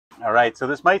All right, so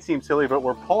this might seem silly, but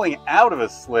we're pulling out of a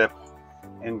slip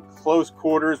in close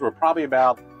quarters. We're probably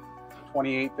about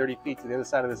 28, 30 feet to the other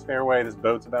side of this fairway. This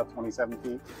boat's about 27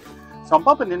 feet. So I'm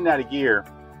bumping in and out of gear,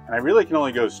 and I really can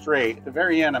only go straight. At the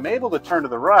very end, I'm able to turn to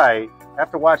the right. I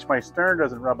have to watch my stern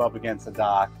doesn't rub up against the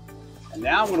dock. And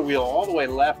now I'm going to wheel all the way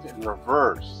left in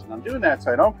reverse. And I'm doing that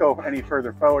so I don't go any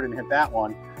further forward and hit that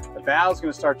one. The bow's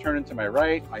going to start turning to my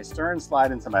right, my stern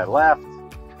slide into my left.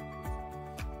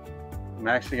 I'm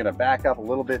actually going to back up a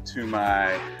little bit to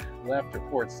my left or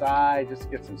port side just to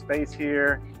get some space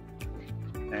here.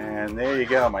 And there you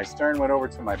go. My stern went over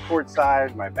to my port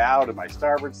side, my bow to my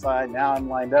starboard side. Now I'm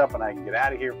lined up and I can get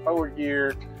out of here, forward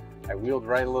gear. I wheeled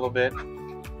right a little bit.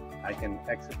 I can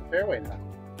exit the fairway now.